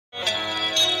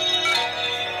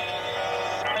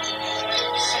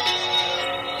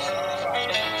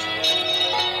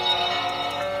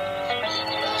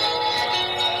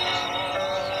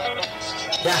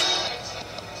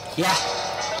Yeah,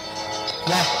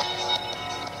 yeah,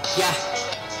 yeah,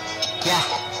 yeah.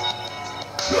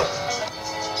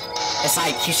 It's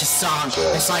like Keisha's song,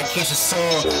 it's like Keisha's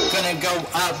soul. Gonna go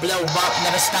up, blow up,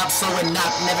 never stop slowing up,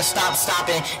 never stop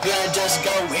stopping. Gonna just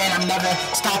go in, I'm never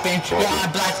stopping. Yeah, I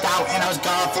blacked out and I was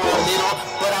gone for a little,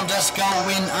 but I'm just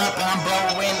going up and I'm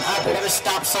blowing up, never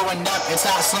stop slowing up. It's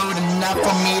not slow enough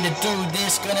for me to do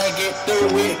this. Gonna get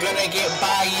through it, gonna get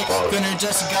by it, gonna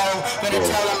just go, gonna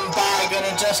tell them bye,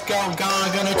 gonna just go, gone,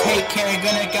 gonna take care,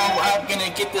 gonna go up, gonna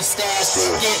get the stairs,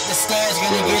 gonna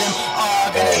get them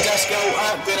all, gonna just go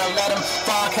up, gonna let them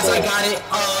fall, cause I got it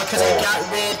all, cause I got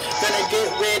rid, gonna get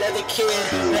rid of the kid,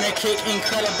 gonna kick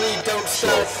incredibly dope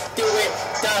stuff, do it,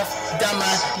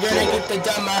 dumber, gonna get the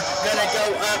dumber, gonna go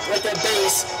up with the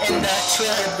bass in the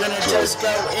trip, gonna just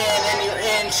go in and you're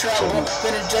in trouble,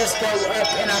 gonna just go up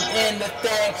and I'm in the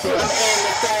thing,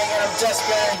 and I'm just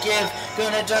gonna give,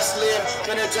 gonna just live,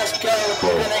 gonna just go,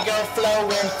 gonna go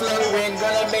flowing,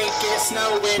 gonna make it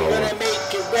snowing, gonna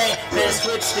make it rain, gonna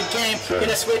switch the game,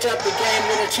 gonna switch up the game,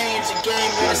 gonna change the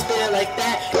game, gonna spin it like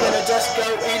that, gonna just go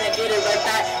in and get it like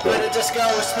that, gonna just go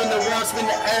spin the world, spin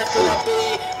the earth, gonna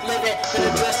be living,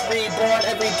 gonna just reborn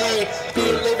every day, be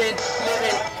living,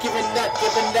 giving up,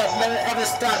 never ever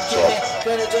stop giving,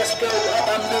 gonna just go up,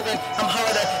 I'm living, I'm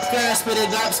harder, gonna spit it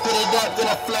up,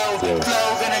 gonna flow,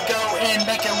 gonna go in,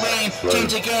 make it rain,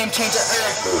 change the game, change the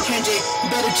earth, change it,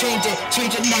 better change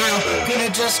it now, gonna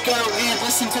just go in,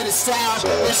 listen to the sound,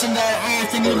 listen to the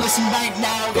earth and you listen right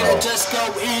now, gonna just go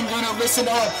in, gonna listen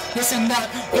up,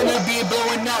 gonna be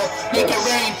blowing up, make it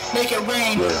rain,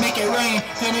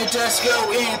 gonna just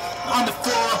go in, on the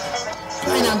floor,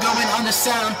 and I'm going on the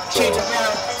sound, change it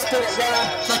around, spin it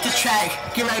around, like the track,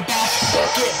 get right back,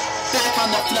 get back on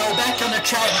the flow, back on the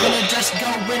track, gonna just go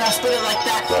in, I spit it like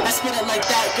that,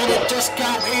 gonna just go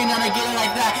in, and I get it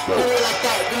like that,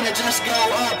 gonna just go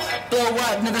up, blow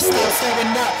up, never stop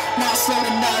slowing up, not slow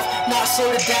enough, not slow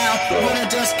it down, gonna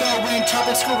just go in, chop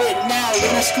and screw it now,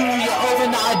 gonna screw you over,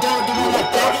 no I don't do it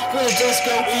like that, gonna just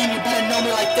go in, you better know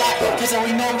me like that, cause I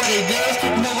know what it is,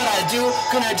 you know what I do,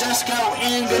 gonna just go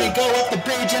in, gonna go up the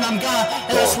bridge and I'm gone,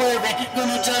 and I'm swerving,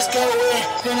 gonna just go in,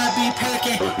 gonna be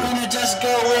packing, gonna just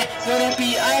go in, gonna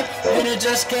be up, gonna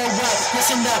just go up,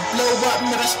 listen up, blow up,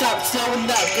 never stop, slowing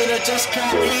up, gonna just go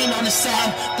in on the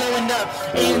sound, blowing up,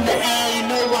 in the air, you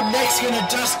know I'm next, gonna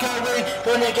just go in,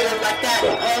 gonna get it like that,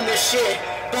 on the shit,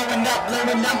 blowing up,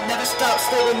 never stop,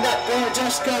 slowing up, gonna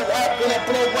just go up, gonna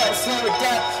blow up, slow it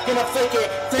down, gonna flick it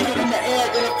in the air,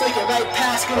 gonna flick it right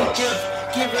past, gonna give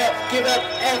up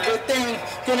everything,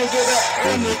 gonna give up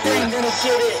anything, gonna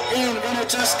get it in, gonna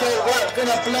just go up,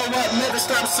 gonna blow up, never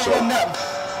stop slowing up,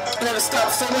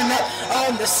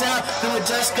 on the sound, gonna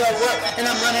just go up, and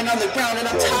I'm running on the ground, and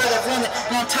I'm tired of running,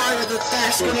 and I'm tired of the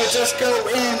thirst, gonna just go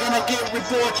in, gonna get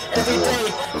reborn every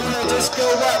day, gonna just go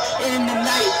up, in the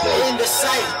night, in the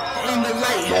sight, in the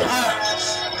light,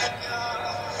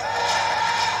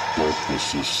 Fuck the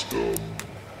system.